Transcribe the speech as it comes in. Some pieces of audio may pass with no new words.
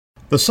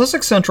The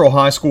Sussex Central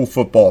High School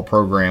football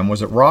program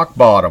was at rock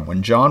bottom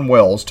when John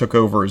Wells took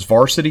over as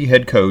varsity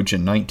head coach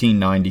in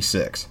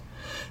 1996.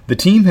 The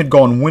team had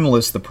gone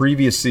winless the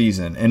previous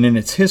season and in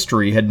its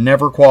history had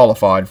never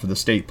qualified for the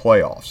state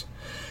playoffs.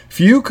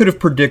 Few could have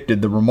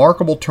predicted the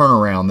remarkable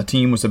turnaround the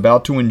team was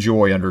about to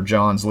enjoy under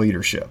John's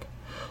leadership.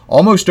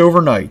 Almost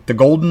overnight, the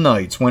Golden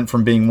Knights went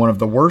from being one of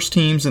the worst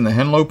teams in the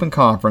Henlopen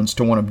Conference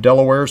to one of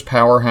Delaware's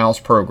powerhouse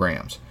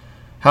programs.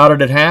 How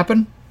did it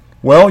happen?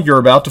 Well, you're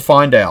about to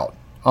find out.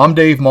 I'm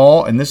Dave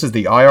Mall, and this is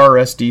the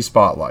IRSD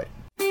Spotlight.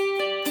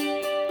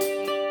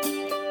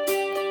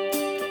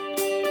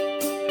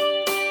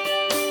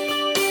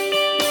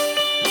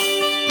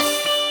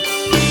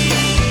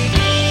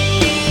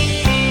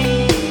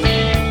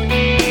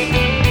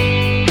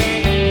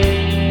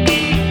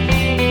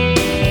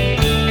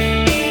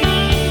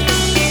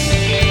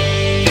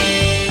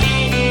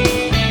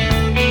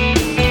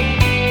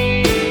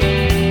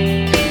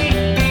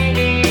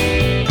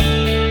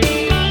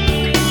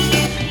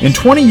 In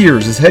 20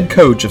 years as head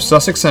coach of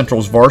Sussex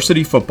Central's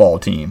varsity football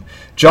team,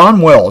 John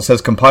Wells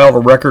has compiled a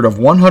record of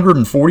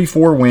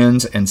 144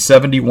 wins and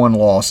 71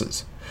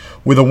 losses.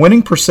 With a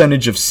winning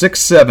percentage of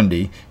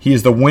 .670, he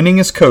is the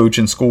winningest coach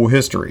in school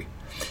history.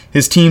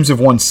 His teams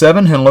have won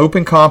 7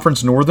 Henlopen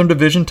Conference Northern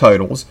Division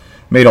titles,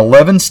 made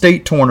 11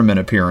 state tournament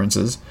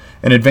appearances,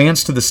 and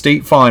advanced to the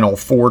state final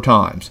 4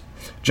 times.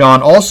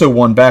 John also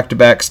won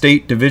back-to-back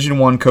State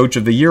Division I Coach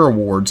of the Year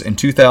awards in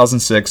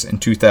 2006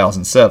 and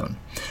 2007.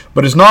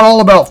 But it's not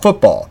all about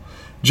football.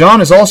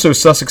 John is also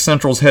Sussex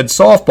Central's head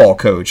softball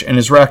coach and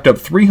has racked up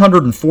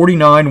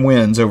 349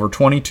 wins over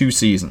 22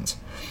 seasons.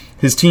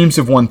 His teams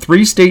have won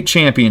 3 state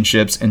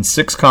championships and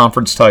 6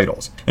 conference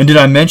titles. And did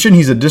I mention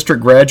he's a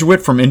district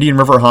graduate from Indian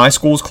River High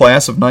School's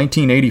class of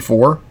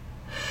 1984?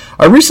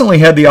 I recently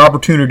had the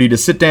opportunity to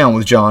sit down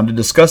with John to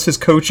discuss his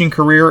coaching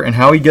career and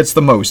how he gets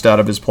the most out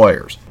of his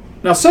players.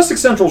 Now, Sussex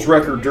Central's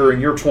record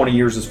during your 20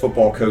 years as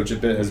football coach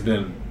has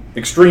been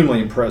extremely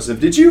impressive.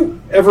 Did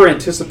you ever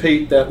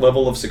anticipate that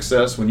level of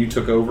success when you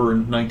took over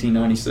in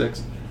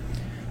 1996?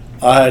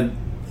 I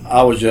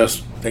was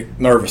just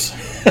nervous.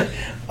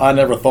 I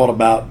never thought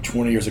about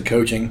 20 years of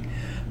coaching.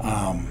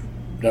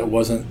 That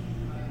wasn't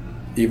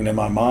even in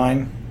my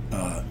mind.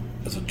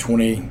 As a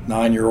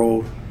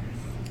 29-year-old,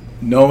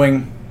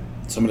 knowing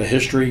some of the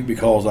history,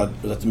 because I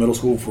was at the middle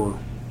school for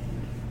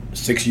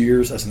 6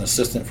 years as an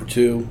assistant for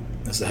 2,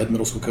 as the head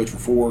middle school coach for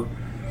 4.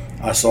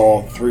 I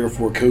saw 3 or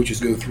 4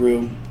 coaches go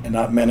through, and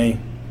not many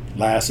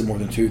lasted more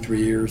than 2-3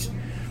 years.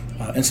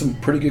 And some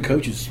pretty good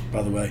coaches,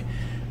 by the way.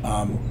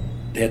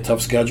 They had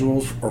tough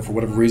schedules, or for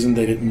whatever reason,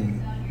 they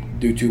didn't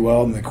do too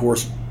well. And of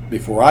course,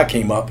 before I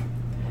came up,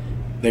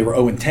 they were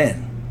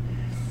 0-10.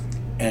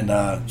 And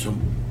so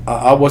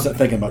I wasn't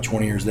thinking about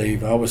 20 years,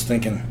 Dave. I was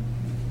thinking,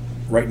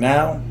 right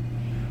now,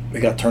 we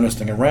got to turn this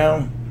thing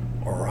around,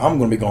 or I'm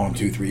going to be gone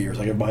 2-3 years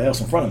like everybody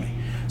else in front of me.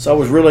 So I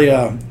was really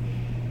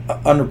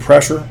under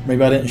pressure.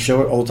 Maybe I didn't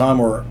show it all the time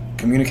or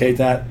communicate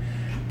that,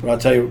 but I'll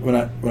tell you, when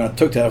I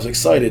took that, I was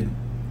excited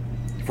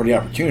for the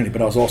opportunity,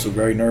 but I was also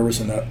very nervous,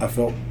 and I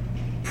felt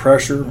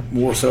pressure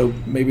more so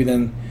maybe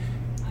than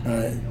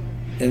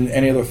in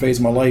any other phase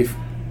of my life,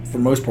 for the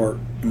most part,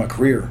 in my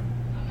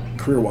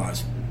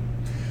career-wise.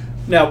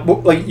 Now,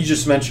 like you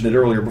just mentioned it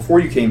earlier, before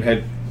you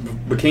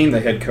became the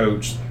head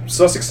coach,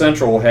 Sussex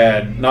Central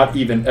had not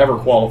even ever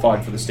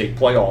qualified for the state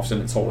playoffs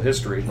in its whole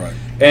history. Right.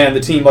 And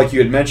the team, like you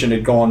had mentioned,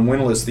 had gone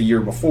winless the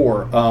year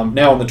before.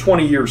 Now, in the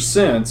 20 years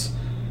since,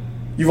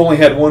 you've only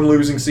had 1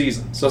 losing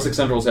season. Sussex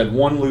Central's had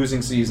 1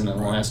 losing season in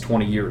the last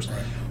 20 years.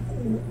 Right.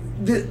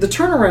 The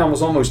turnaround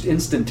was almost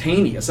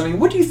instantaneous. I mean,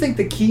 what do you think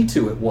the key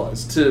to it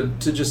was, to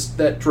just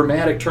that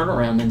dramatic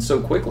turnaround in so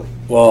quickly?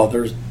 Well,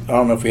 I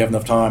don't know if we have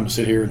enough time to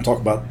sit here and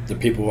talk about the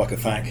people I could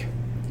thank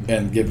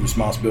and give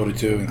responsibility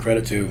to and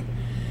credit to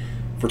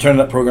for turning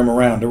that program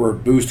around. There were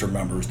booster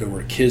members, there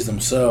were kids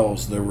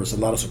themselves, there was a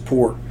lot of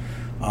support.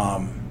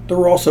 There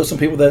were also some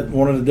people that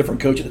wanted a different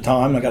coach at the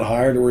time. I got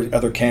hired. There were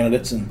other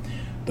candidates, and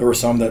there were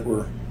some that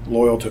were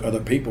loyal to other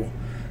people.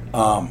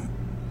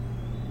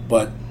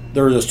 But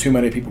there were just too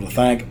many people to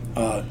thank.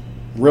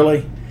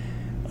 Really,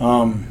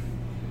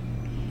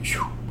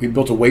 we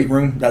built a weight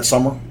room that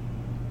summer.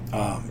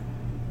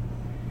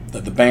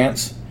 The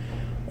Bants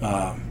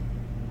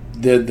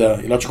did the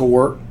electrical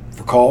work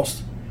for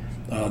cost.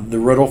 The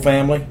Riddle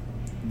family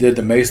did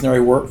the masonry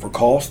work for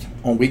cost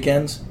on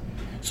weekends,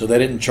 so they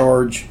didn't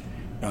charge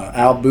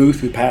Al Booth,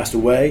 who passed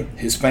away.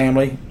 His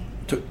family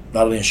took a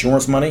lot of the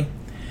insurance money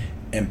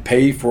and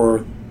paid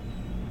for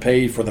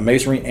the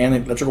masonry and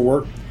the electrical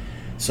work.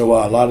 So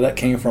a lot of that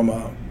came from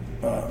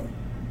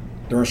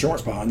their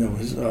insurance policy,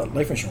 his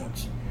life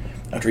insurance,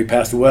 after he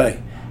passed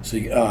away. So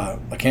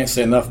I can't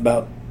say enough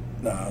about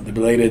the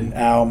belated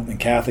Al and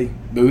Kathy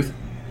Booth.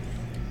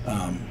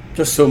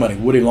 Just so many.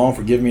 Woody Long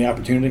for giving me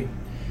opportunity.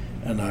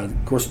 And,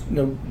 of course,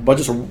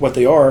 budgets are what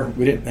they are.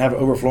 We didn't have an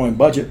overflowing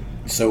budget.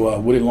 So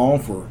Woody Long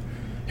for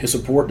his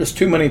support. Just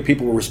too many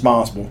people were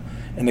responsible.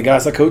 And the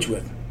guys I coach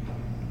with.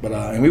 But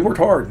and we worked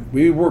hard.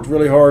 We worked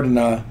really hard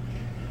and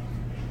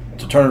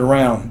to turn it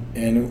around,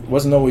 and it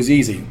wasn't always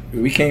easy.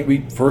 We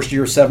first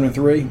year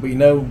 7-3, but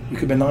we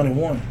could have been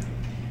 9-1.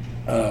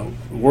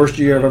 Worst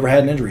year I've ever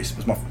had in injuries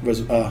was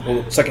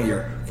second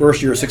year.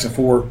 First year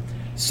 6-4,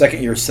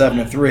 second year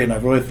 7-3, and I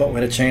really thought we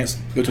had a chance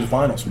to go to the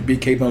finals. We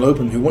beat Cape and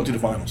Open, who went to the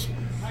finals.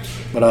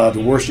 But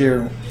the worst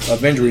year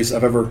of injuries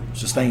I've ever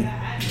sustained.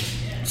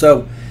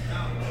 So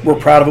we're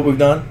proud of what we've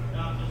done,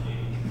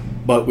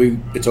 but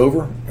it's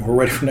over, and we're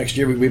ready for next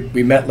year.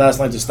 We met last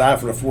night as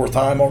staff for the fourth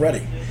time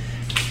already.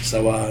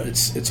 So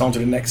it's on to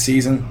the next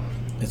season.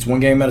 It's one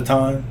game at a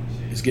time.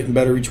 It's getting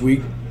better each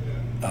week,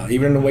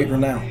 even in the weight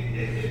room now.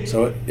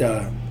 So I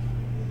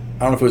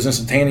don't know if it was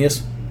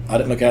instantaneous. I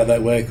didn't look at it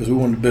that way because we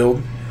wanted to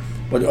build.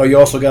 But you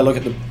also got to look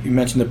at you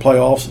mentioned the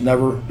playoffs,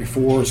 never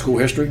before in school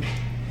history,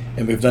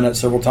 and we've done that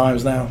several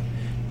times now.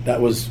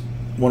 That was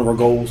one of our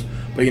goals.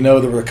 But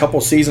there were a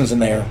couple seasons in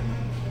there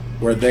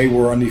where they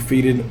were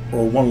undefeated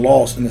or one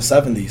loss in the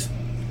 70s,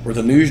 where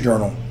the News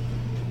Journal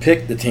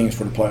picked the teams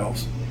for the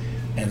playoffs.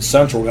 And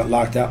Central got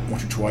locked out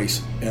once or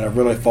twice, and I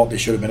really thought they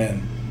should have been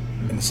in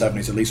the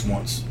 70s at least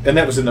once. And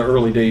that was in the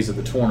early days of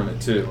the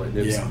tournament, too.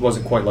 It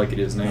wasn't quite like it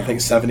is now. I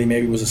think 70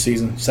 maybe was a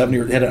season. 70,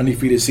 they had an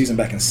undefeated season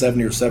back in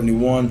 70 or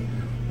 71.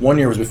 One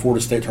year was before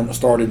the state tournament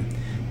started,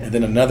 and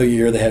then another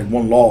year they had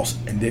one loss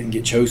and didn't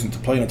get chosen to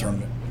play in a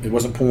tournament. It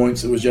wasn't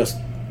points. It was just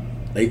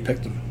they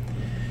picked them.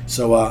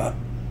 So,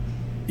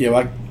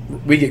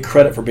 we get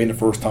credit for being the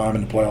first time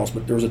in the playoffs,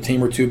 but there was a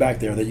team or two back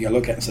there that you got to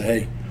look at and say,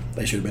 hey,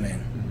 they should have been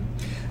in.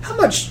 How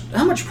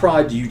much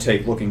pride do you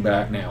take looking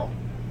back now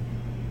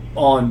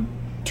on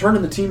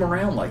turning the team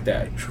around like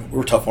that?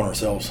 We're tough on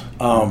ourselves.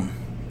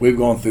 We've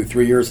gone through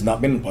 3 years and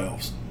not been in the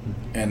playoffs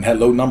and had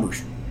low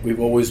numbers. We've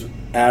always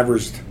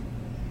averaged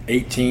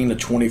 18 to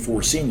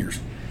 24 seniors,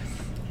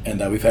 and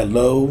we've had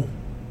low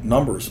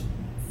numbers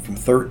from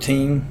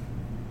 13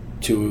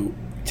 to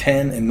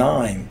 10 and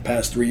 9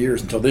 past 3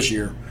 years until this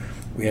year.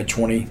 We had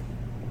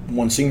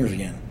 21 seniors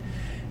again.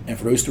 And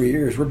for those 3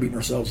 years, we're beating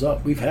ourselves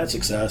up. We've had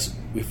success.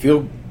 We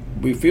feel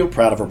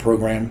proud of our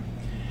program,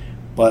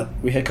 but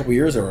we had a couple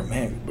years there.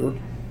 Man,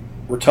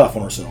 we're tough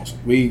on ourselves.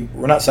 We're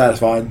not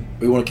satisfied.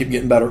 We want to keep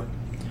getting better.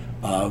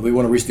 We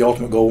want to reach the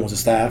ultimate goal as a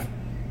staff,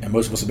 and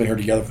most of us have been here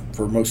together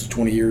for most of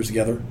 20 years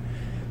together.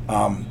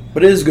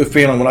 But it is a good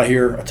feeling when I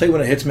tell you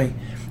when it hits me,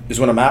 is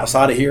when I'm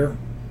outside of here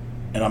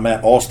and I'm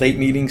at all-state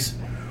meetings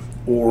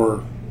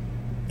or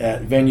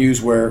at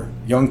venues where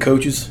young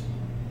coaches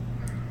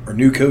or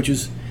new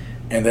coaches,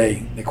 and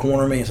they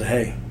corner me and say,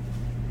 hey,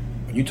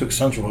 when you took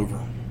Central over,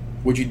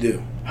 what'd you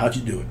do? How'd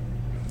you do it?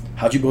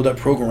 How'd you build that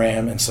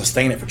program and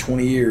sustain it for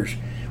 20 years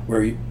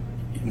where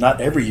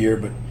not every year,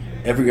 but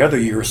every other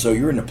year or so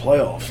you're in the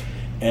playoffs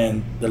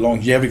and the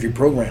longevity of your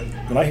program?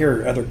 When I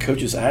hear other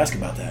coaches ask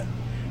about that,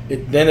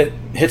 then it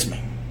hits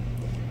me.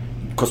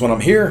 Because when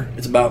I'm here,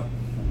 it's about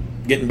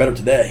getting better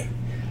today.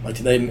 Like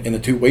today in the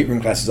 2 weight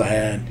room classes I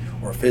had,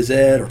 or phys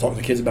ed, or talking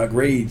to kids about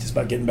grades, it's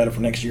about getting better for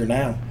next year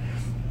now.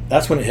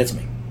 That's when it hits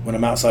me. When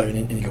I'm outside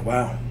and you go,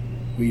 wow,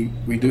 we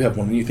do have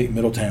one. When you think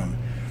Middletown,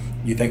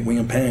 you think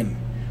William Penn,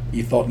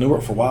 you thought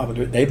Newark for a while,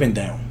 but they've been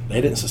down. They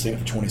didn't sustain it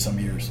for 20-some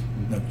years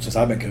since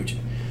I've been coaching.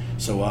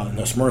 So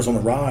Smyrna's on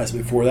the rise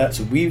before that.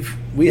 So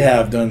we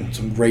have done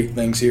some great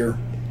things here.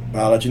 But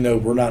I'll let you know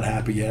we're not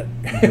happy yet.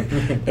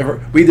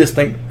 We just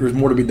think there's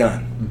more to be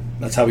done.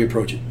 That's how we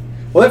approach it.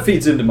 Well, that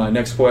feeds into my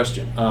next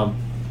question.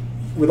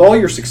 With all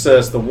your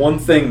success, the one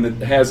thing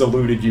that has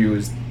eluded you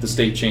is the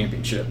state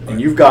championship. Right.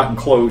 And you've gotten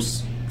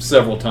close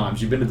several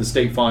times. You've been to the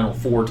state final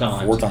 4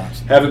 times. 4 times.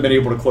 Haven't been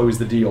able to close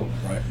the deal.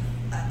 Right.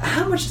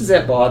 How much does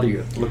that bother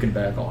you looking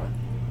back on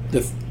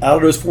it? Out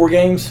of those 4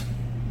 games,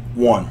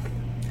 1.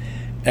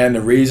 And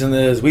the reason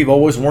is we've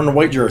always worn the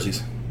white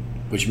jerseys,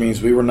 which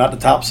means we were not the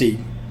top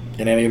seed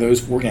in any of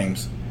those 4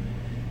 games.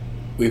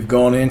 We've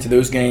gone into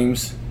those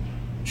games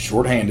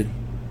shorthanded.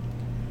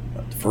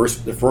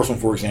 The first one,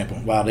 for example,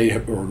 wow, they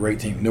were a great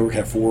team. Newark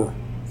had 4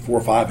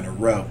 or 5 in a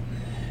row,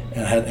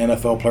 and had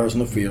NFL players on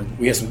the field.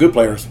 We had some good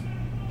players,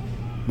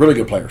 really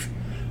good players,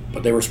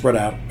 but they were spread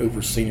out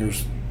over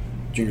seniors,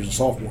 juniors, and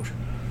sophomores.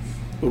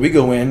 But we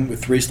go in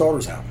with 3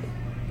 starters out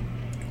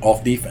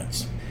off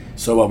defense.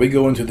 So we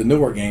go into the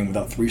Newark game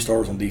without 3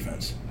 starters on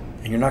defense,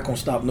 and you're not going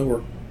to stop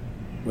Newark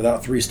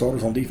without 3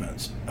 starters on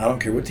defense. I don't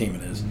care what team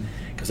it is,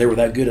 because they were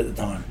that good at the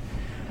time.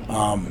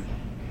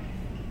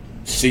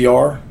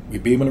 CR, we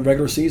beat them in the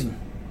regular season.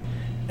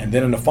 And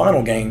then in the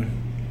final game,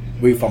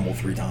 we fumbled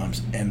 3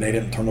 times, and they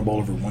didn't turn the ball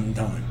over 1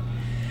 time.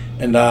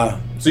 And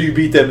so you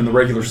beat them in the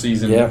regular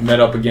season, met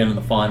up again in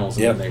the finals.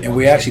 And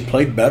we actually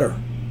played better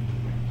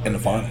in the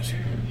finals.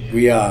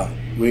 We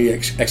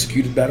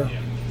executed better.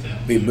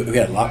 We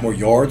had a lot more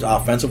yards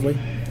offensively.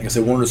 Like I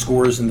said, one of the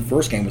scores in the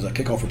first game was a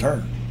kickoff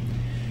return.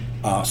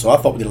 So I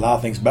thought we did a lot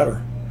of things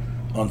better.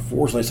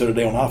 Unfortunately, so did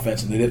they on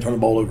offense, and they didn't turn the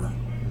ball over.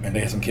 And they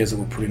had some kids that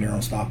were pretty near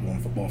unstoppable on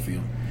the football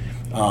field.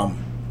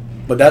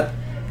 But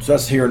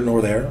that's here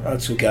nor there.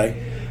 That's okay.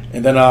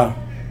 And then, of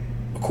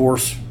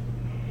course,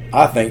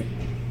 I think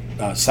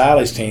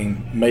Sally's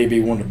team may be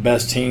one of the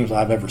best teams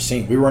I've ever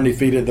seen. We were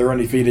undefeated. They're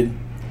undefeated.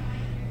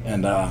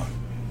 And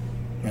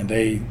and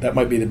that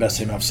might be the best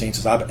team I've seen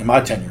in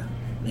my tenure.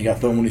 You got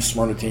throwing one of these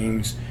smarter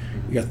teams,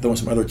 you got throwing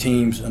some other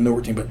teams, a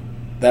newer team, but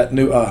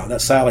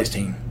that Sally's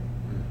team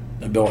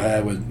that Bill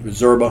had with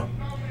Zerba,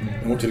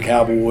 they went to the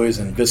Cowboys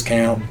and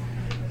Viscount.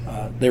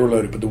 They were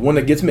loaded, but the one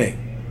that gets me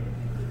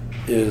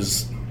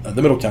is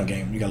the Middletown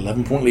game. You got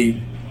 11-point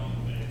lead,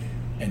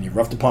 and you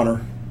rough the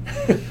punter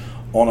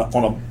on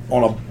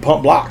a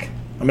punt block.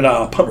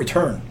 A punt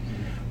return.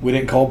 We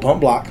didn't call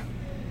punt block,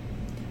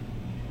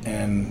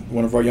 and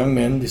one of our young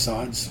men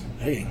decides,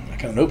 hey, I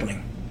got an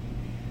opening,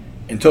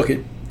 and took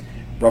it,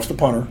 roughs the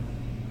punter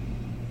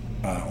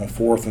on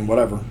fourth and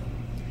whatever.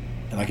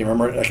 And I can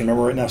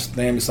remember right now,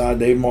 standing beside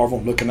Dave Marvel,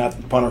 looking at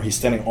the punter. He's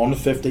standing on the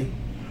 50.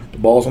 The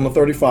ball's on the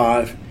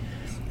 35.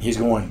 He's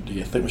going, do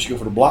you think we should go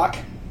for the block?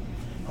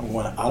 I'm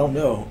going, I don't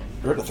know.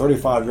 They're at the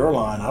 35-yard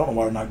line. I don't know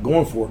why they're not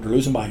going for it. They're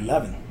losing by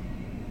 11.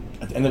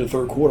 At the end of the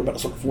third quarter, about the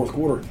start of the fourth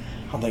quarter,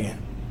 I'm thinking,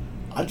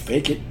 I'd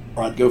fake it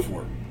or I'd go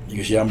for it. He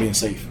goes, yeah, I'm being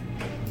safe.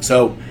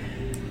 So,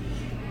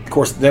 of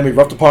course, then we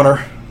rough the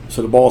punter.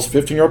 So the ball's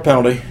 15-yard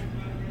penalty.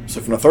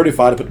 So from the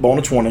 35, they put the ball on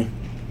the 20.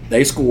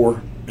 They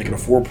score, make it a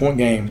 4-point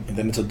game, and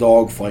then it's a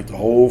dog fight the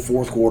whole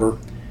fourth quarter.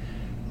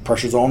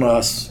 Pressure's on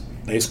us.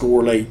 They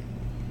score late,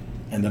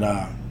 and then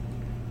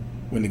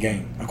win the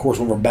game. Of course,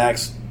 one of our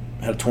backs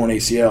had a torn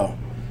ACL.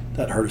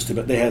 That hurt us too,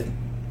 but they had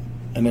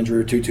an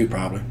injury or two too,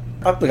 probably.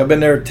 I've been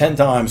there 10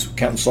 times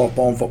counting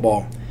softball and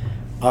football.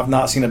 I've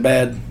not seen a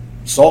bad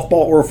softball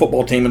or a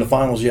football team in the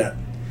finals yet.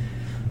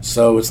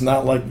 So it's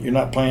not like you're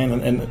not playing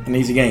an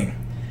easy game.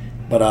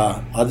 But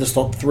I just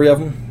thought the three of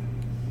them,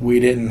 we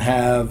didn't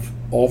have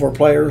all of our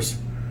players,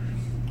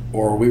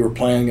 or we were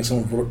playing against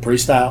someone pretty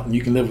stout, and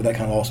you can live with that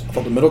kind of loss. I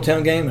thought the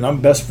Middletown game, and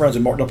I'm best friends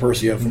with Mark Del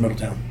Percio from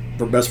Middletown.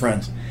 We're best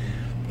friends.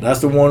 But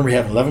that's the one where you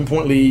have an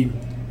 11-point lead,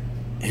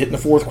 hitting the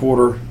fourth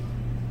quarter,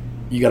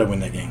 you got to win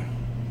that game.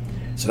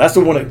 So that's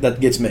the one that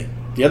gets me.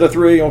 The other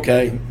three,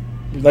 okay, it'd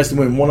be nice to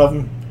win one of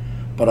them.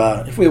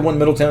 But if we had won the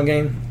Middletown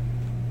game,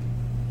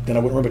 then I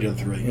wouldn't worry about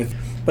the other three.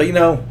 But,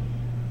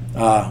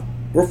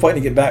 we're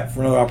fighting to get back for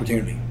another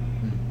opportunity.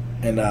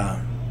 And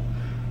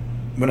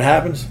when it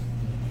happens,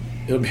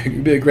 it'll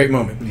be a great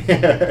moment.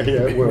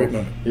 It will. Great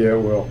moment. Yeah,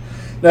 it will.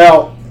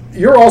 Now,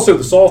 you're also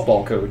the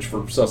softball coach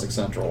for Sussex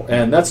Central,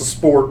 and that's a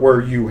sport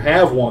where you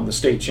have won the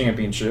state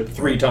championship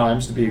 3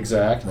 times, to be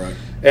exact. Right.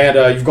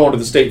 And you've gone to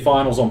the state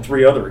finals on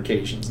 3 other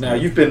occasions. Now,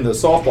 you've been the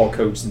softball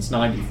coach since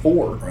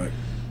 '94. Right.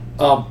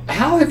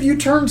 How have you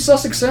turned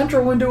Sussex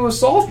Central into a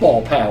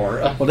softball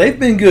power? Well, they've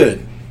been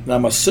good. Now,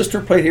 my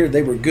sister played here.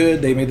 They were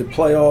good. They made the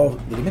playoffs.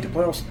 Did they make the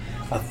playoffs?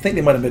 I think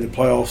they might have made the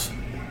playoffs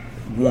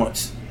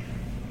once.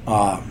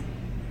 I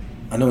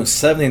know in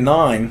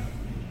 '79,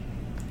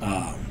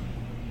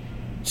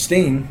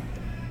 Steen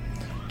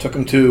took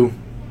them to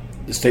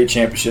the state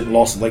championship and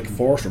lost to Lake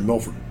Forest or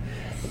Milford.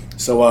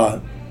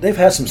 So they've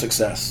had some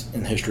success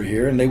in history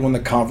here, and they won the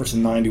conference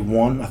in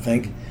 '91, I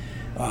think.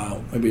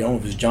 Maybe I don't know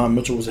if it was John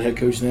Mitchell was the head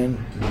coach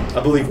then. I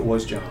believe it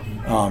was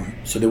John.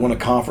 So they won a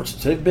conference.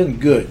 So they've been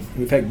good.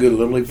 We've had good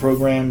Little League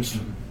programs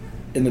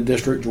in the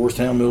district,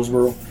 Georgetown,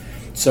 Millsboro.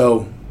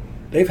 So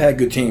they've had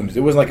good teams.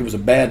 It wasn't like it was a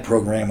bad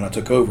program when I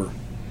took over.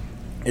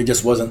 It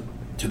just wasn't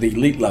to the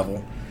elite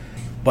level.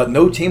 But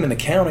no team in the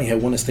county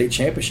had won a state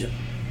championship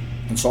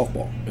in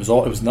softball. It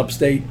was an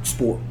upstate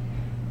sport.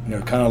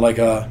 Kind of like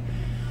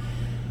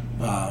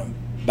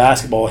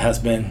basketball has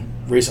been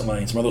recently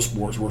and some other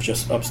sports where it's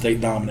just upstate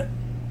dominant.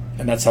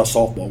 And that's how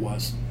softball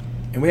was.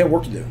 And we had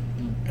work to do.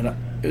 And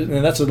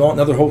that's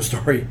another whole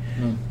story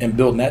in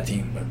building that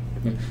team. But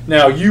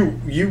now,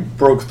 you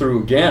broke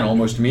through again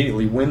almost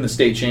immediately, win the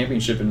state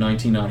championship in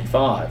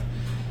 1995.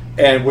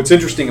 And what's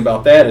interesting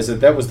about that is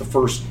that was the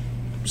first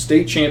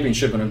state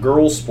championship in a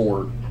girls'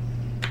 sport,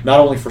 not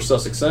only for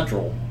Sussex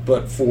Central,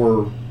 but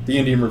for the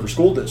Indian River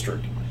School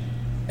District.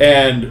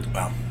 And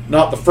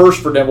not the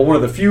first for them, but one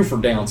of the few for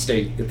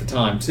downstate at the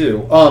time,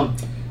 too.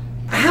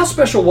 How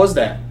special was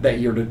that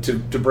year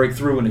to break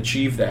through and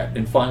achieve that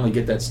and finally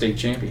get that state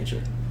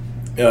championship?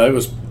 Yeah, it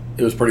was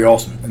pretty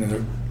awesome. And there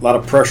was a lot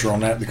of pressure on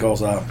that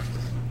because it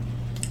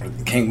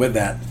came with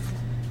that.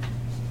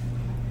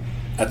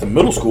 At the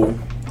middle school,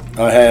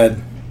 I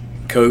had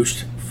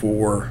coached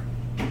for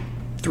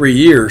 3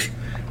 years,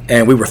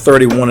 and we were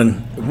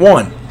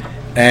 31-1.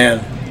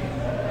 And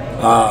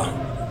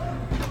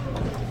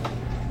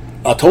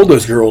I told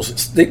those girls,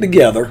 stick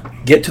together,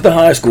 get to the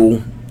high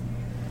school,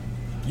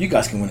 you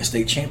guys can win a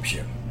state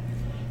championship.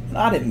 And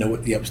I didn't know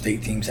what the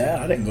upstate teams had.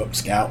 I didn't go up and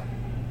scout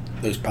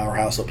those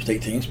powerhouse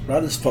upstate teams, but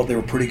I just thought they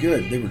were pretty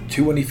good. They were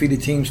 2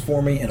 undefeated teams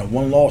for me and a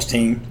 1-loss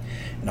team,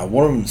 and I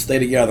wanted them to stay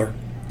together.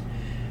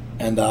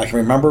 And I can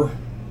remember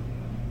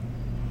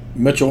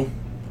Mitchell,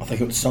 I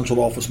think it was central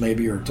office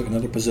maybe, or took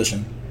another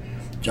position.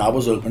 Job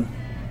was open.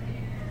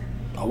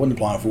 I wasn't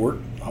applying for it.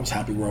 I was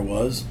happy where I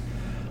was.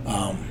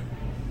 And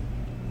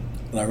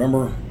I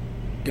remember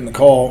getting a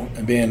call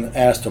and being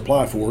asked to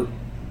apply for it.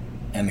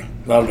 And a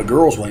lot of the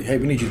girls were like, hey,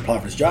 we need you to apply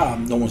for this job.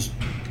 No one's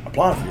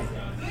applying for it.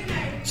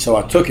 So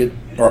I took it,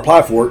 or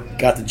applied for it,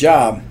 got the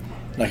job.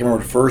 And I can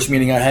remember the first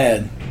meeting I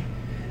had.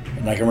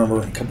 And I can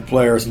remember a couple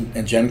players,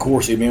 and Jen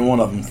Coursey being one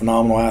of them,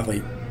 phenomenal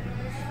athlete,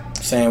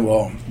 saying,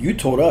 well, you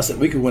told us that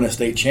we could win a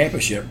state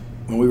championship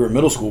when we were in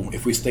middle school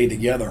if we stayed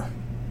together.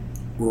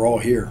 We're all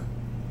here.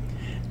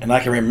 And I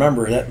can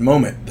remember that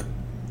moment,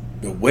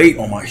 the weight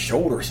on my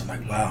shoulders. I'm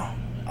like, wow,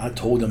 I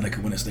told them they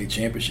could win a state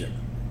championship.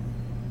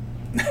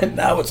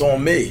 Now it's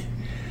on me.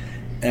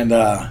 And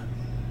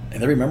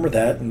they remember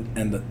that.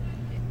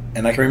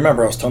 And I can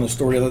remember, I was telling the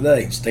story the other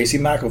day, Stacy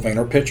McElvain,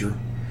 our pitcher,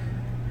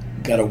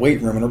 got a weight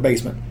room in her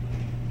basement.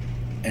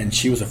 And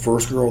she was the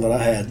first girl that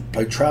I had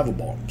played travel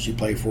ball. She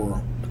played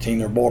for a team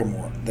there in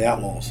Baltimore, the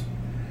Outlaws.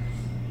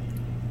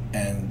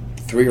 And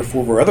 3 or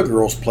 4 of our other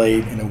girls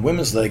played in a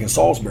women's league in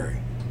Salisbury.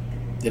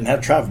 Didn't have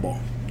travel ball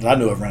that I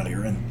knew of around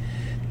here,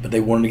 but they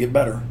wanted to get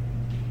better.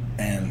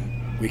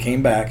 And we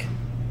came back,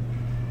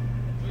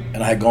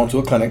 and I had gone to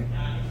a clinic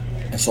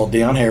and saw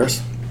Deion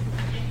Harris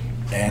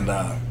and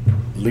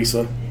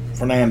Lisa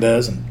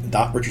Fernandez and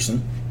Doc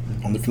Richardson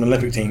from the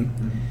Olympic team.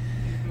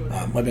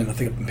 Might have been, I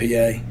think, up in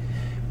PA.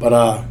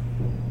 But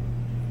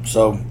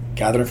so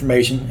gathered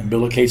information, and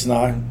Bill Cates and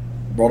I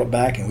brought it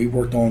back, and we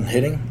worked on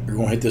hitting. We were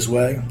going to hit this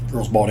way.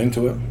 Girls bought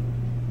into it.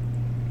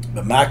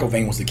 But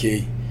McElvain was the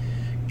key.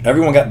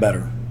 Everyone got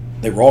better.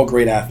 They were all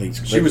great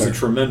athletes. She was a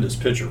tremendous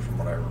pitcher from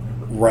what I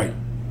remember. Right.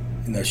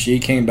 She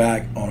came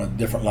back on a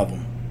different level.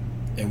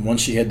 And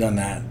once she had done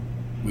that,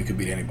 we could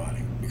beat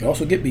anybody. We could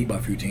also get beat by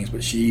a few teams,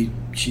 but she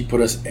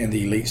put us in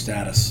the elite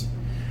status.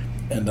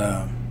 And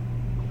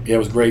it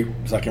was great,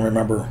 because I can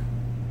remember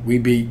we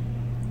beat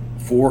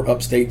 4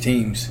 upstate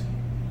teams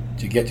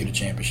to get to the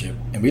championship.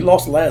 And we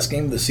lost the last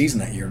game of the season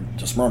that year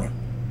to Smyrna,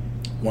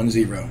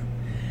 1-0.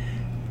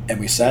 And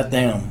we sat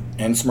down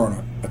in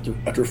Smyrna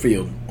at their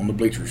field on the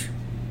bleachers,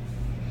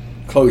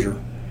 closure,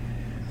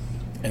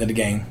 end of the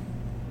game.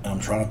 And I'm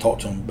trying to talk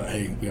to them about,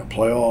 hey, we got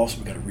playoffs,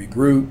 we got to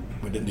regroup,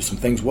 we didn't do some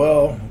things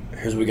well,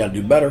 here's what we got to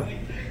do better.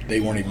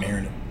 They weren't even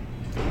hearing it.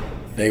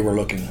 They were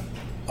looking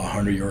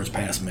 100 yards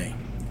past me.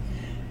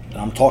 And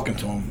I'm talking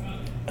to them,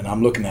 and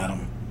I'm looking at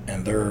them,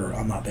 and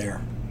I'm not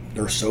there.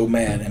 They're so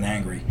mad and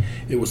angry.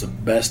 It was the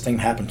best thing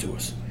happened to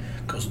us,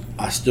 because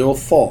I still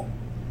thought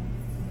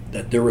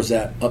that there was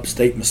that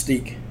upstate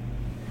mystique.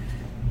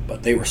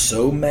 But they were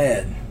so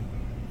mad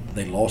that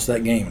they lost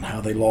that game and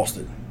how they lost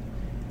it.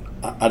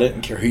 I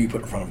didn't care who you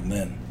put in front of them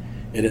then.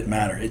 It didn't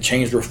matter. It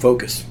changed their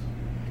focus.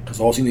 Because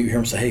all you hear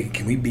them say, hey,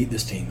 can we beat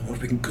this team? What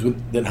if we can? Because we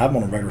didn't have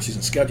them on a regular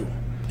season schedule.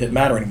 It didn't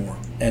matter anymore.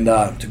 And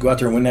to go out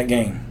there and win that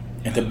game,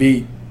 and to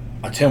beat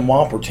a Tim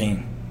Wamper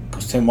team,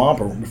 because Tim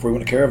Wamper, before we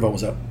went to Caravel,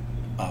 was at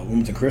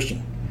Wilmington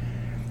Christian.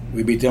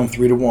 We beat them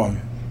 3-1,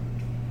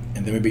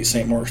 and then we beat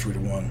St. Mark's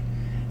 3-1.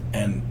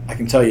 And I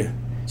can tell you,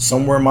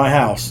 somewhere in my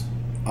house,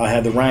 I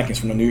had the rankings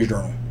from the News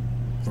Journal,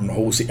 from the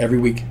whole every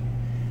week,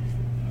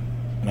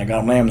 and I got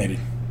them laminated.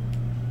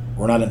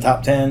 We're not in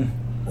top 10.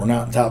 We're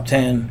not in top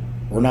 10.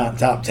 We're not in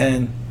top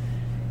 10.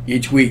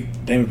 Each week,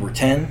 then we were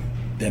 10,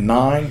 then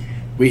 9.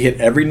 We hit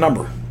every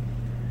number.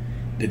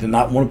 They did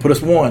not want to put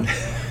us 1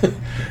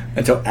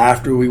 until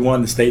after we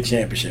won the state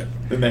championship.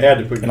 And they had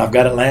to put you. And I've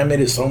got it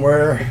laminated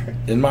somewhere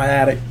in my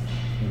attic.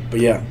 But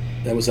yeah,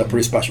 that was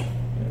pretty special.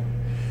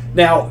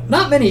 Now,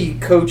 not many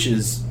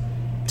coaches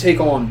take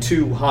on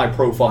 2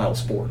 high-profile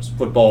sports: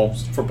 football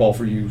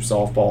for you,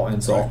 softball, and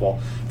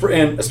softball,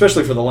 and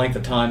especially for the length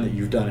of time that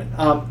you've done it.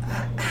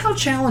 How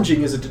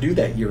challenging is it to do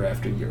that year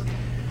after year?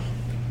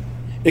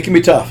 It can be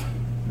tough.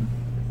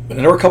 But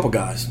there were a couple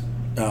guys,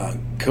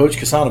 Coach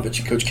Kasanovich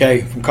and Coach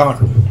K from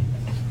Concord,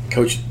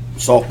 coached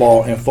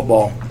softball and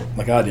football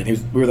like I did.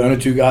 We were the only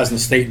 2 guys in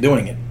the state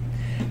doing it.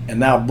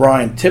 And now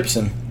Brian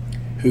Tipson,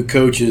 who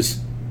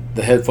coaches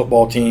the head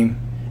football team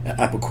at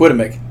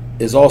Appoquidemic,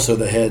 is also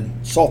the head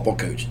softball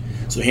coach.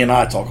 So he and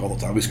I talk all the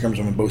time. We scrimmage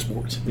them in both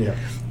sports,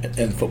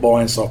 and football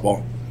and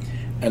softball.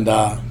 And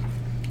I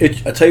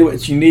tell you what,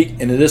 it's unique,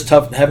 and it is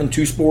tough having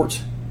 2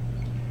 sports.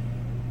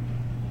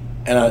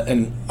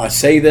 And I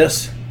say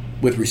this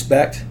with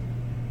respect,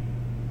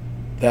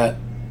 that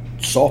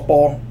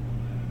softball,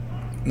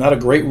 not a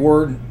great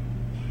word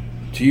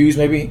to use,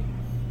 maybe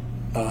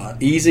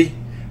easy.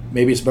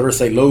 Maybe it's better to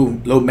say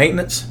low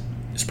maintenance.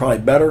 It's probably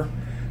better,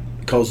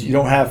 because you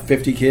don't have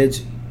 50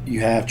 kids.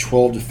 You have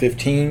 12 to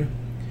 15.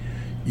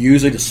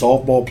 Usually the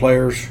softball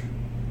players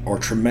are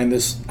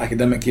tremendous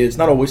academic kids.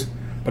 Not always,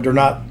 but they're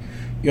not.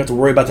 You have to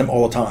worry about them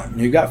all the time.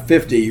 When you've got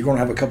 50, you're going to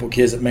have a couple of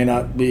kids that may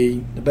not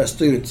be the best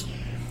students.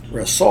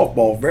 Whereas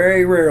softball,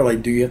 very rarely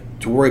do you have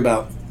to worry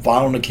about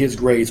following the kids'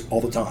 grades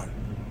all the time.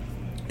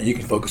 And you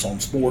can focus on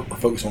sport or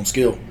focus on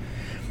skill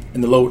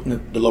in the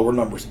lower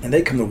numbers. And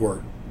they come to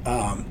work.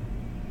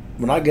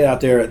 When I get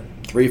out there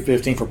at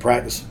 3:15 for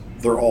practice,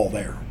 they're all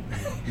there.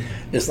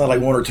 It's not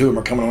like 1 or 2 of them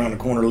are coming around the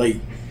corner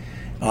late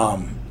or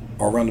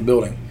around the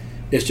building.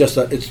 It's just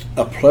it's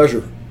a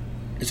pleasure.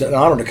 It's an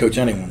honor to coach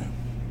anyone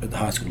at the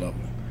high school level.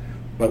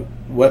 But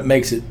what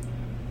makes it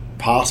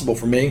possible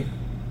for me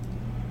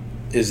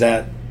is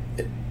that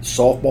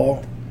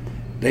softball,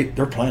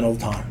 they're playing all the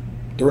time.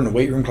 They're in the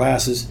weight room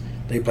classes.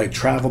 They play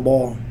travel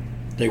ball.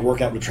 They work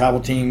out with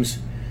travel teams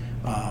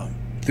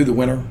through the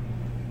winter.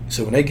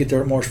 So when they get there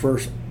at March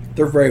 1st,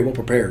 they're very well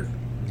prepared.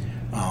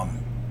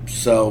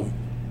 So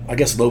I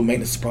guess low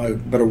maintenance is probably a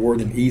better word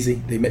than easy.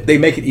 They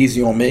make it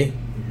easy on me,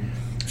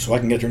 so I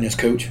can get there and just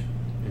coach.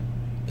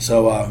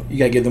 So you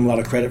got to give them a lot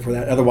of credit for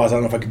that. Otherwise, I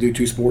don't know if I could do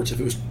two sports. If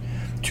it was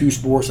two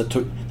sports that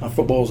took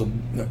football,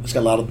 it's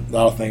got a lot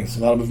of things, a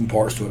lot of moving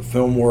parts to it.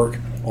 Film work,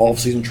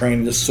 off-season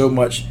training, just so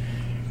much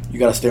you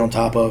got to stay on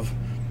top of.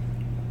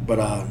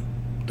 But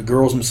the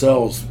girls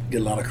themselves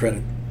get a lot of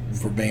credit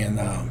for being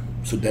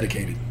so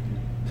dedicated.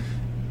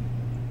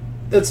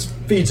 That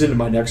feeds into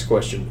my next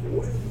question.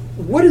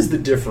 What is the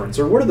difference,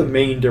 or what are the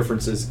main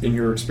differences in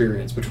your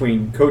experience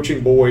between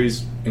coaching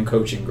boys and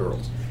coaching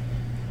girls?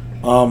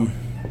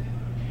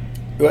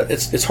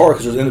 It's hard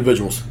because there's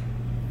individuals.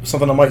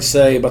 Something I might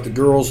say about the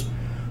girls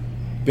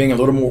being a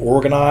little more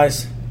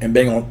organized and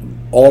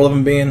all of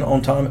them being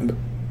on time,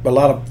 but a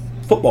lot of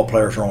football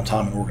players are on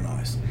time and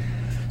organized.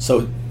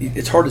 So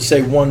it's hard to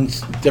say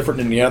one's different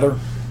than the other.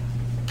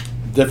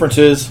 Difference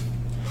is,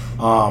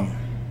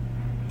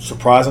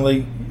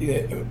 surprisingly,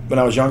 when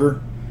I was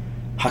younger,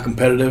 how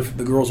competitive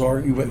the girls are.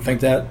 You wouldn't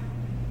think that.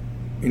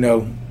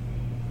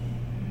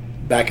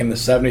 Back in the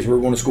 70s, we were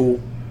going to school.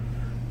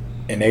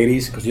 In the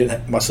 80s,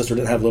 because my sister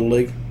didn't have Little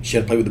League. She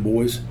had to play with the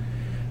boys.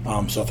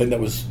 So I think that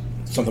was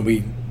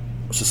something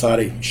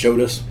society showed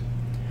us.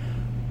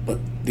 But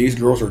these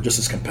girls are just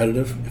as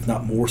competitive, if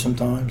not more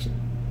sometimes,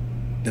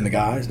 than the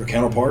guys, their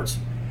counterparts.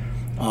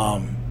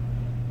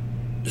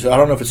 So I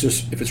don't know if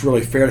it's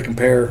really fair to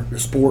compare the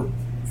sport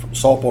from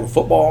softball to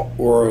football,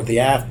 or the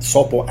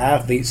softball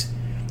athletes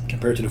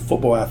compared to the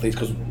football athletes,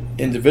 because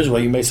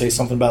individually you may say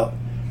something about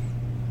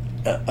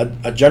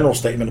a general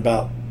statement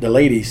about the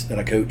ladies that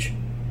I coach,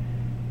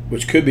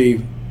 which could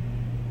be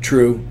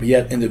true, but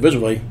yet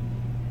individually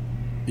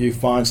you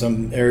find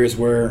some areas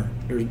where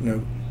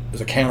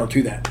there's a counter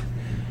to that.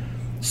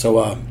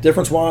 So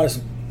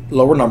difference-wise,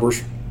 lower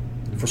numbers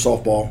for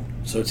softball.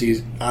 So it's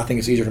easy. I think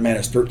it's easier to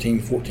manage 13,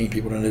 14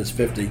 people than it is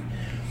 50.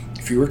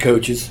 Fewer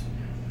coaches,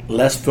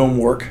 less film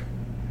work.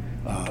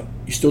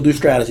 You still do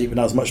strategy, but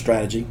not as much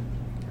strategy.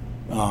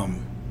 But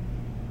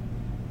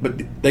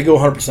they go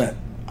 100%.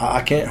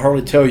 I can't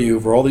hardly tell you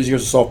over all these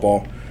years of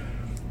softball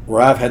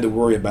where I've had to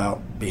worry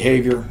about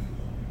behavior,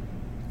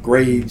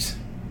 grades.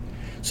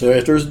 So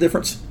if there's a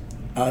difference,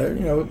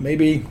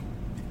 maybe,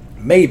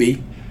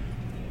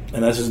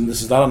 and this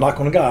is not a knock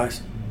on the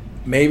guys,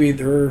 maybe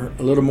they're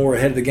a little more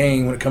ahead of the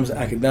game when it comes to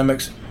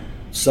academics,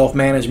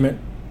 self-management,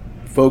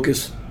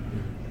 focus.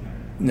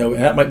 And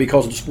that might be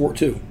because of the sport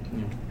too.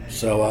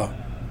 So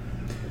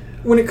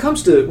when it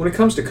comes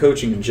to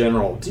coaching in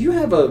general, do you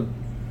have a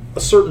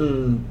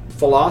certain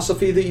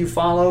philosophy that you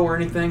follow or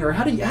anything, or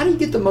how do you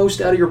get the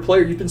most out of your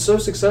player? You've been so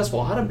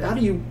successful.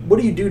 What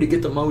do you do to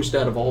get the most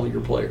out of all of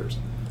your players?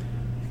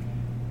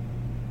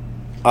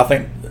 I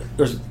think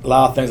there's a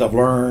lot of things I've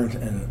learned,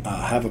 and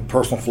I have a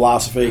personal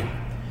philosophy.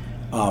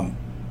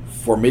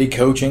 For me,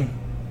 coaching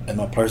and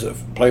my players that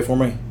play for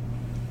me,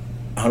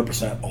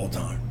 100% all the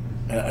time,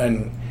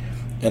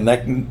 and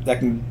that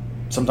can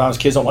sometimes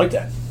kids don't like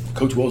that.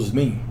 Coach Wells is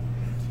mean,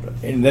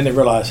 and then they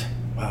realize,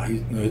 wow,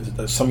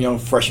 some young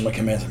freshman might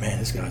come in and say, man,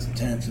 this guy's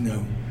intense.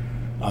 No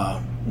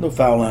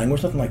foul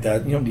language, nothing like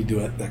that. You don't need to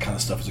do that kind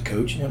of stuff as a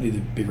coach. You don't need to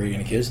be rating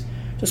any kids.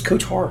 Just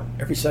coach hard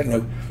every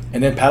second,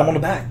 and then pat them on the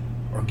back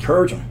or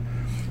encourage them.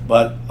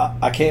 But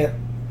I can't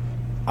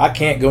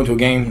go into a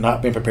game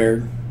not being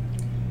prepared.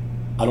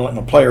 I don't like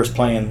my players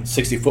playing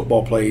 60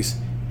 football plays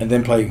and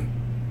then play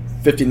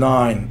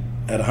 59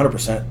 at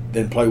 100%,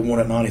 then play one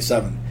at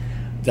 97.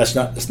 That's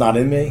not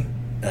in me.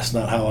 That's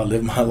not how I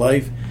live my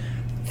life,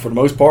 for the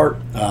most part.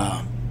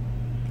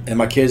 And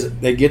my kids,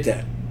 they get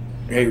that.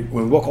 Hey,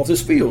 when we walk off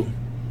this field,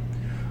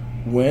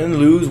 win,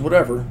 lose,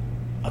 whatever,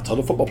 I tell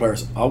the football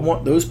players, I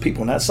want those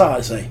people on that side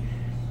to say,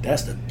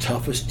 that's the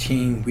toughest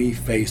team we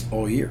faced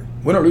all year,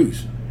 win or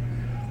lose.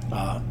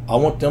 I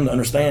want them to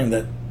understand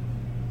that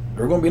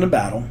we're going to be in a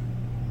battle.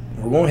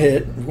 We're going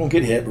to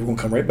get hit. We're going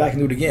to come right back and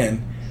do it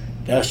again.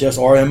 That's just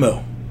our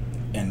MO.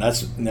 And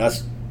that's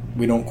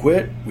we don't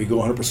quit. We go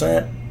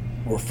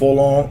 100%. We're full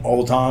on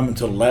all the time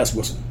until the last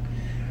whistle.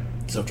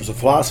 So if there's a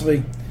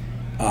philosophy,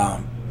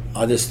 I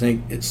just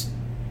think it's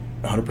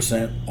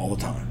 100% all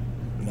the time.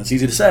 And that's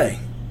easy to say.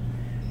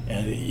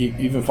 And you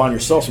even find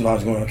yourself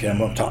sometimes going, okay,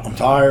 I'm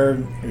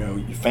tired. Your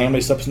family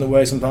steps in the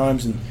way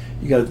sometimes, and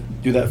you got to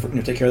do that.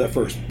 Take care of that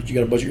first. But you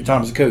got to budget your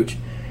time as a coach.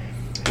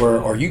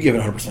 Where are you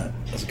giving 100%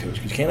 as a coach?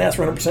 Because you can't ask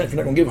for 100% if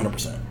you're not going to give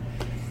 100%.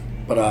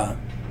 But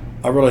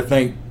I really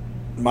think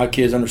my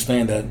kids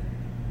understand that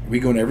we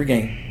go into every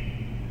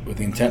game with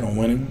the intent on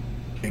winning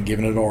and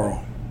giving it our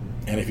all.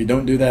 And if you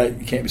don't do that,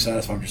 you can't be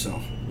satisfied with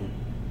yourself.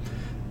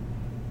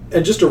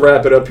 And just to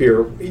wrap it up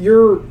here,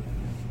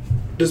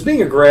 does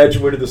being a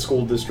graduate of the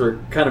school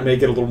district kind of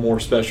make it a little more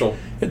special?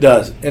 It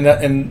does, and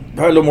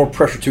probably a little more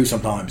pressure too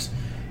sometimes.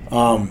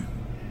 And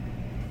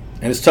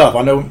it's tough.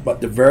 I know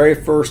about the very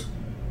first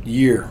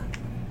year,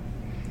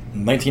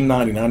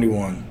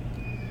 1990-91,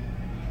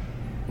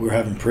 we were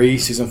having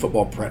pre-season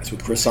football practice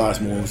with Chris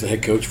Sizemore, who was the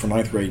head coach for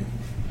 9th grade,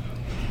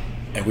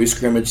 and we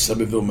scrimmaged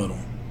Subbeville Middle.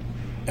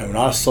 And when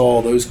I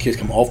saw those kids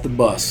come off the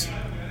bus,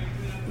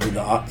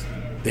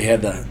 they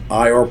had the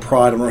IR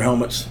pride on their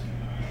helmets.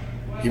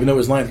 Even though it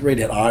was 9th grade,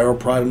 they had IR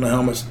pride on their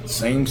helmets,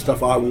 same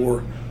stuff I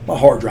wore. My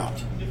heart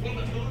dropped.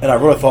 And I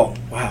really thought,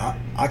 wow,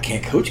 I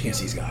can't coach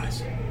against these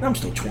guys. And I'm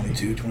still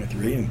 22,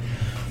 23, and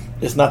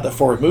it's not that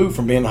far removed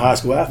from being a high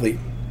school athlete.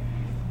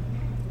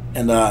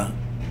 And I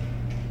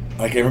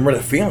can remember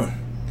that feeling.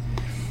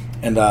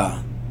 And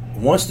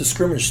once the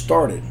scrimmage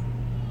started,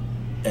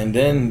 and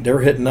then they're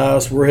hitting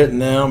us, we're hitting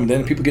them, and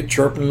then people get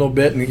chirping a little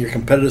bit, and your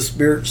competitive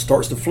spirit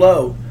starts to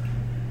flow.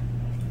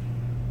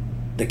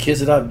 The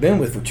kids that I've been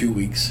with for 2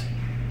 weeks,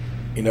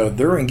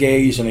 they're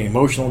engaged in an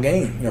emotional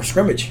game,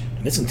 scrimmage.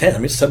 And it's intense. I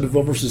mean, it's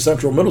Subbeville versus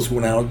Central Middle School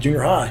now,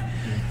 junior high.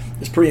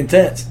 It's pretty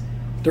intense.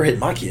 They're hitting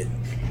my kid.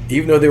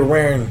 Even though they were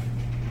wearing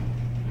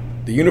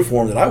the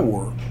uniform that I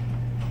wore,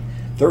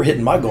 they're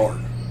hitting my guard.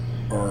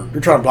 Or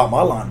they're trying to block my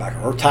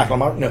linebacker or tackling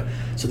my,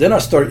 So then it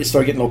started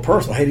getting a little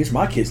personal. Hey, these are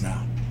my kids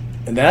now.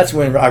 And that's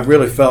when I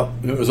really felt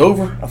when it was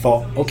over. I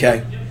thought, okay.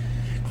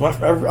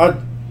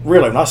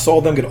 When I saw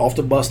them get off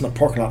the bus in the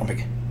parking lot, I'm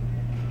like,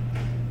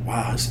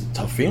 wow, it's a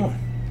tough feeling.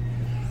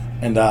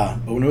 And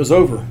but when it was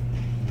over,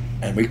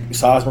 and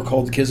Sizemore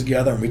called the kids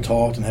together, and we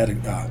talked and had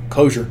a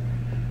closure,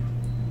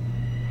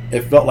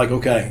 it felt like,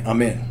 okay,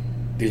 I'm in.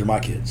 These are my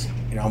kids.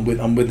 I'm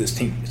with this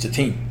team. It's a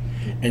team.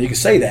 And you can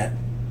say that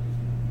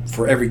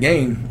for every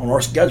game on our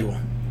schedule.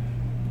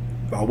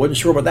 I wasn't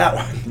sure about that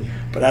one.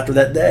 But after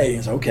that day,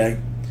 it's okay.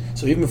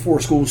 So even before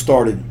school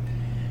started,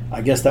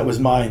 I guess that was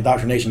my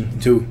indoctrination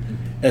to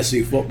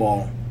SC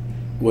football,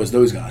 was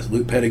those guys.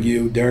 Luke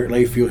Pettigrew, Derek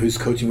Layfield, who's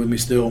coaching with me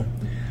still.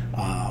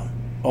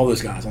 All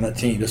those guys on that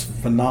team, just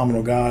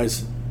phenomenal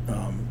guys.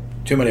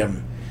 Too many of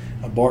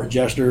them. Bart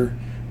Jester,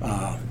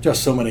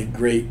 just so many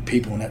great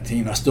people on that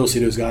team. I still see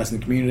those guys in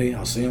the community.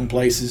 I'll see them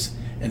places.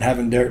 And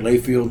having Derek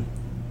Layfield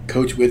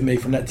coach with me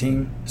from that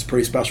team is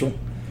pretty special.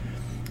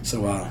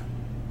 So,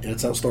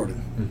 that's how it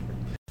started.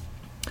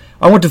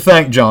 I want to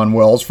thank John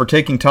Wells for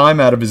taking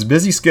time out of his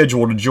busy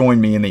schedule to join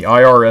me in the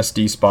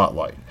IRSD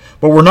Spotlight.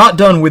 But we're not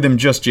done with him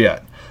just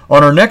yet.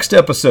 On our next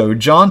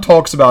episode, John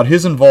talks about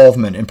his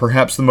involvement in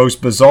perhaps the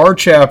most bizarre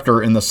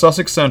chapter in the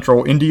Sussex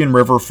Central Indian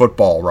River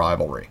football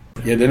rivalry.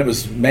 Yeah, then it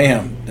was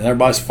mayhem, and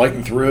everybody's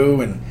fighting through,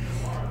 and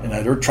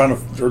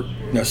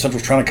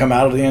Central's trying to come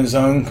out of the end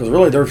zone, because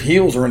really their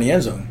heels are in the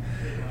end zone.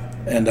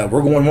 And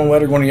we're going one way,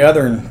 they're going the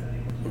other,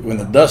 and when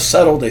the dust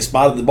settled, they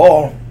spotted the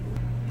ball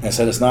and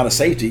said it's not a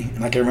safety.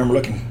 And I can remember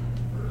looking,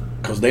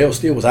 because Dale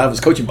Steele was out of his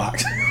coaching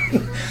box.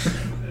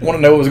 Want to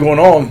know what was going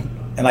on.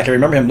 And I can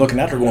remember him looking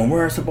after, going,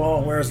 where's the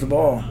ball? Where's the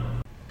ball?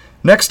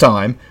 Next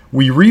time,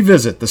 we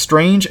revisit the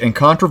strange and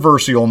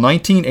controversial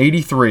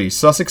 1983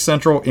 Sussex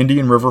Central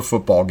Indian River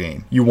football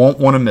game. You won't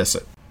want to miss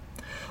it.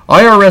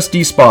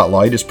 IRSD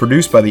Spotlight is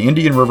produced by the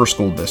Indian River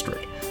School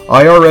District.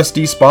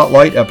 IRSD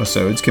Spotlight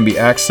episodes can be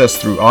accessed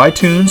through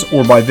iTunes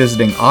or by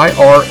visiting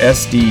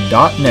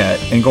irsd.net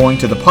and going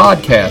to the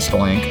podcast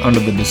link under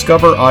the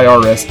Discover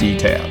IRSD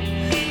tab.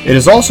 It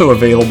is also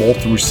available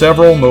through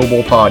several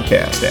mobile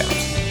podcast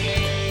apps.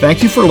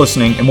 Thank you for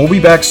listening, and we'll be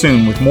back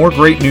soon with more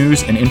great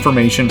news and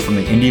information from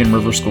the Indian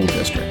River School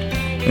District.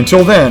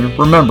 Until then,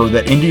 remember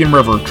that Indian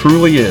River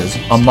truly is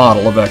a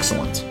model of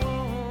excellence.